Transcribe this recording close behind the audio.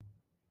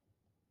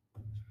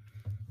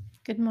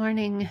Good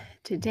morning.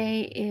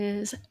 Today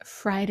is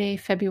Friday,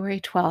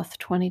 February 12th,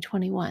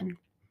 2021.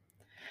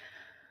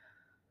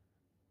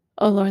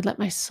 Oh Lord, let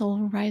my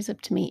soul rise up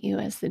to meet you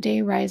as the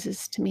day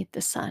rises to meet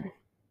the sun.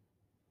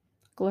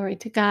 Glory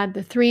to God,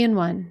 the three in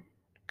one,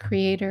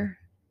 Creator,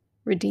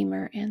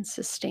 Redeemer, and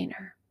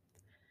Sustainer.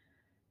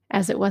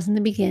 As it was in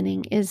the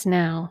beginning, is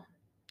now,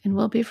 and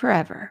will be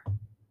forever.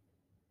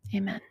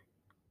 Amen.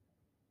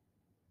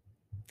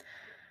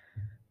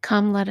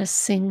 Come, let us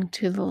sing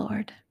to the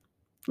Lord.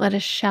 Let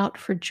us shout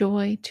for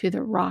joy to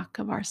the rock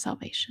of our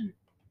salvation.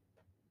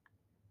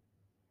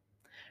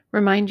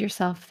 Remind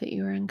yourself that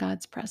you are in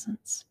God's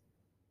presence.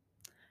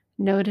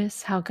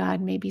 Notice how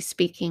God may be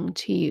speaking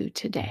to you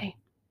today.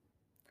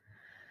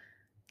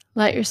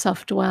 Let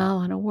yourself dwell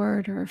on a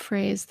word or a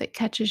phrase that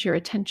catches your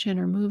attention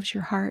or moves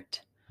your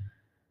heart,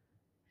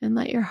 and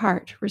let your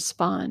heart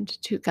respond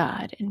to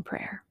God in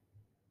prayer.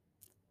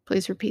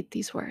 Please repeat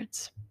these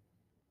words.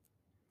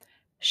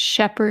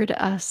 Shepherd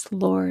us,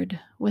 Lord,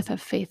 with a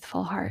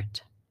faithful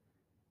heart.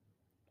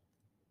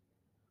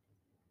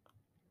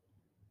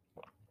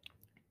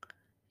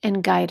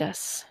 And guide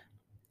us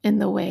in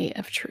the way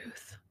of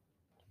truth.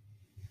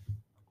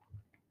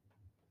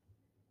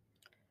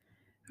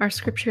 Our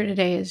scripture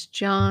today is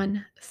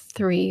John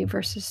 3,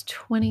 verses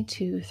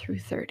 22 through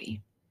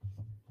 30.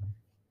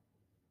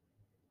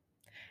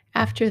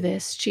 After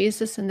this,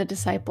 Jesus and the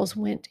disciples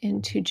went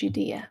into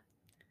Judea.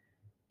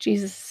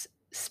 Jesus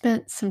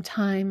spent some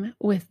time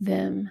with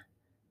them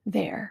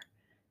there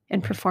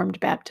and performed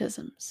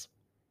baptisms.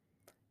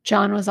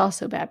 John was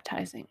also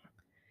baptizing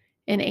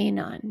in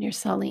Aenon near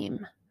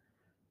Salim,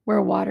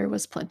 where water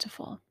was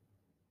plentiful,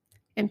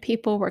 and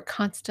people were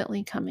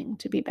constantly coming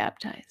to be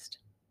baptized.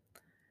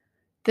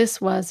 This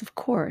was, of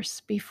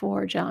course,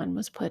 before John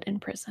was put in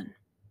prison.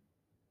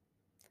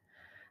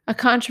 A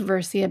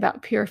controversy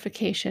about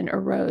purification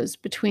arose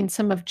between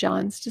some of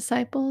John's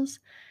disciples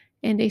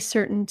and a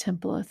certain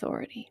temple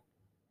authority.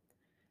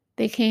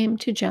 They came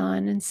to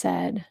John and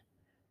said,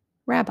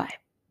 "Rabbi,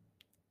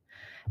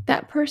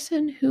 that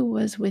person who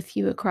was with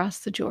you across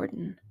the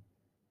Jordan,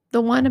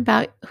 the one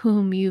about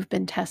whom you've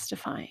been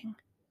testifying,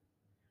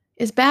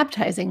 is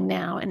baptizing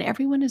now, and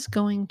everyone is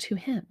going to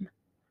him."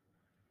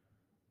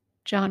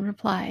 John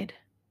replied,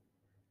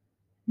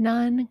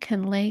 "None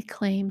can lay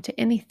claim to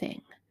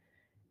anything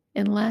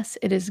unless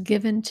it is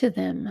given to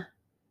them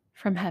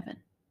from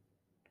heaven.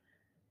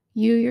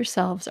 You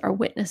yourselves are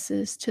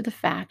witnesses to the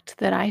fact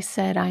that I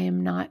said I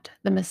am not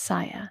the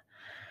Messiah.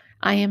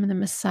 I am the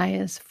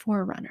Messiah's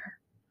forerunner.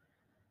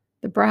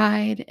 The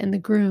bride and the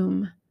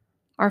groom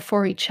are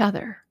for each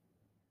other.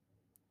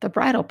 The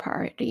bridal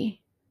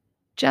party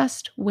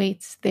just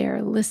waits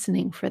there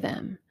listening for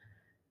them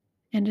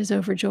and is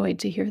overjoyed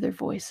to hear their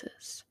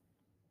voices.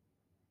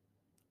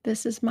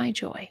 This is my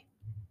joy,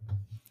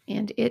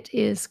 and it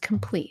is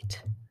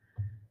complete.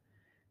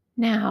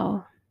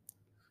 Now,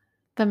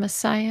 the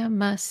Messiah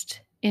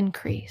must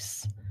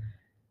increase,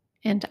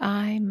 and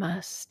I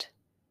must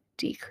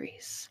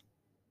decrease."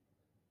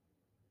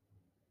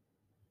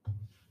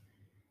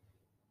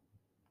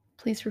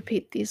 Please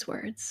repeat these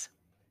words.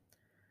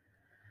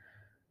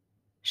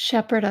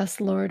 Shepherd us,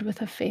 Lord,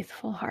 with a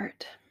faithful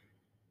heart,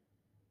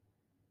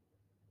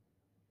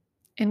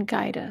 and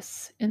guide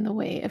us in the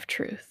way of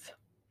truth.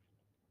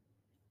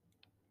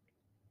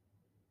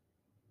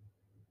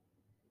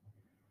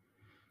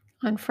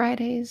 On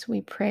Fridays, we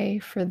pray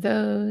for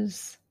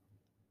those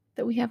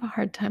that we have a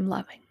hard time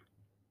loving.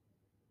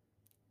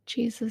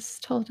 Jesus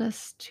told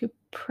us to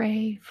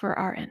pray for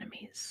our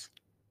enemies.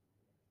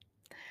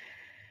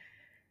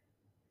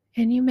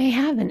 And you may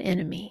have an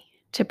enemy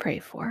to pray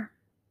for.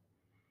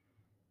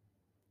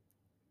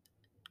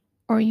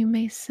 Or you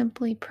may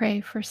simply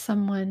pray for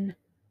someone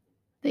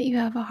that you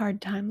have a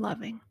hard time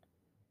loving.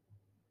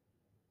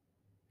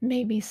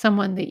 Maybe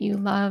someone that you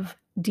love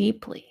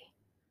deeply,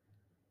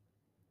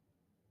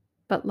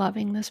 but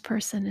loving this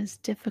person is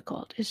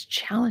difficult, is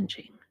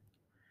challenging,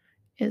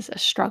 is a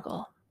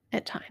struggle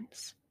at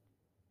times.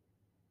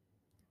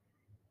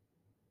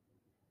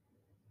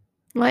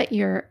 Let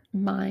your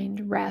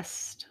mind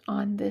rest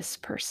on this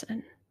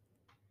person,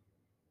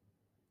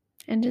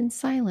 and in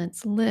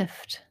silence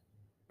lift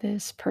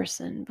this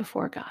person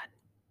before God.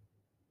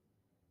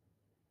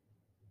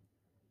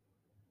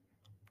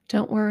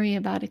 Don't worry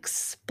about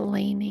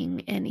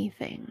explaining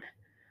anything.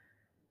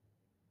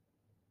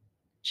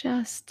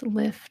 Just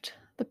lift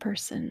the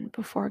person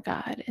before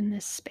God in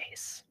this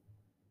space.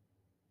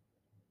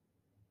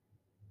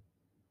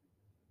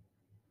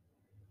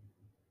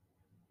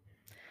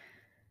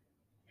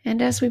 And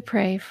as we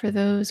pray for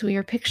those we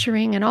are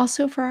picturing and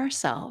also for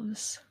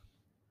ourselves,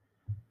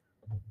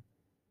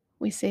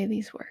 we say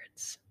these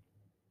words.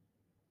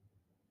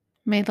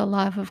 May the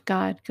love of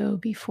God go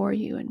before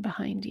you and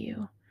behind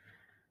you,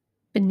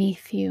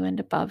 beneath you and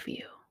above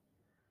you,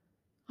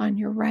 on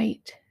your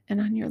right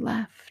and on your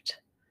left.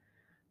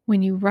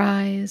 When you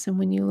rise and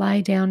when you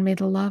lie down, may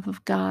the love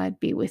of God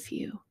be with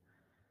you.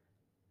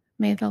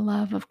 May the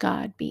love of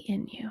God be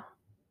in you.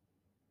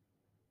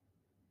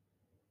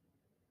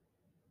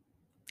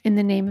 In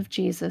the name of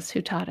Jesus,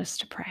 who taught us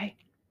to pray.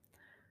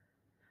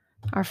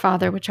 Our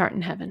Father, which art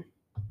in heaven,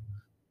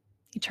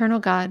 eternal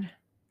God,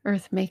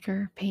 earth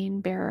maker,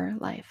 pain bearer,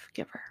 life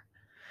giver,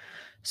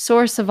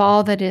 source of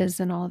all that is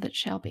and all that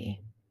shall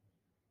be,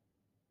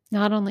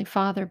 not only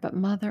Father, but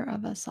Mother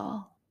of us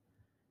all.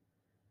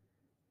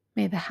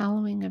 May the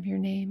hallowing of your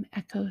name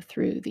echo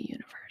through the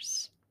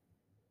universe.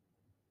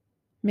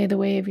 May the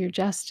way of your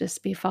justice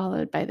be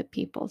followed by the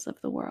peoples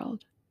of the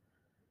world.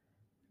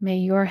 May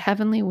your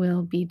heavenly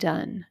will be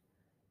done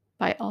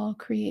by all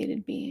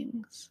created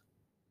beings.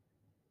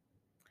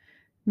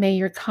 May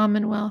your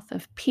commonwealth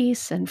of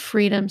peace and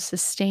freedom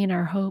sustain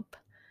our hope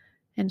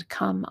and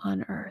come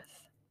on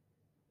earth.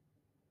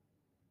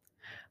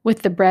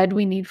 With the bread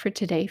we need for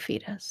today,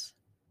 feed us.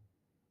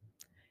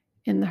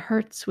 In the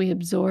hurts we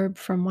absorb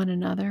from one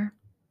another,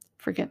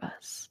 forgive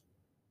us.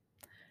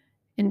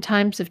 In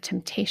times of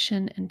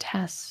temptation and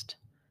test,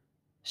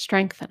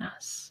 strengthen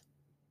us.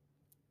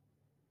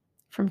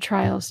 From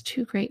trials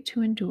too great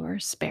to endure,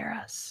 spare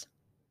us.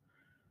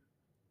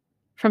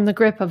 From the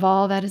grip of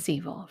all that is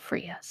evil,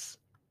 free us.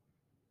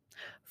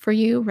 For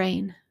you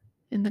reign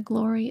in the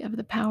glory of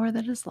the power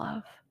that is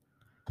love,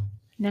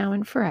 now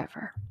and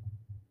forever.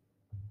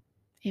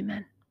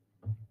 Amen.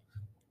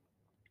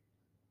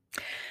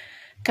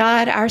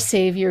 God, our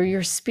Savior,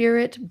 your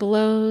Spirit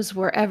blows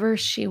wherever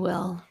she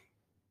will.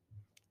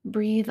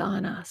 Breathe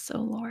on us, O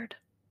Lord,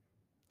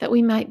 that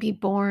we might be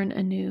born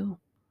anew,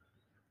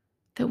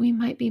 that we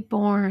might be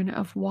born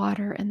of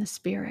water and the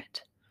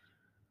Spirit,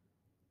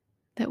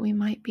 that we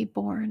might be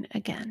born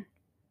again.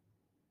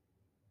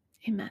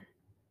 Amen.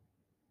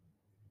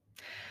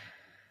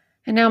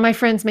 And now, my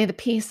friends, may the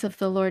peace of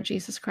the Lord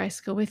Jesus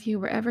Christ go with you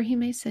wherever he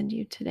may send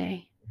you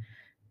today.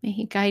 May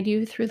he guide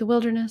you through the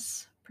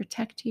wilderness,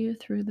 protect you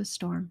through the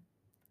storm.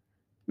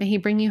 May he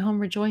bring you home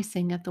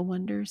rejoicing at the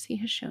wonders he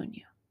has shown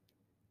you.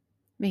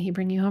 May he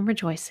bring you home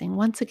rejoicing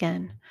once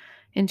again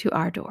into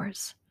our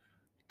doors.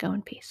 Go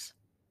in peace.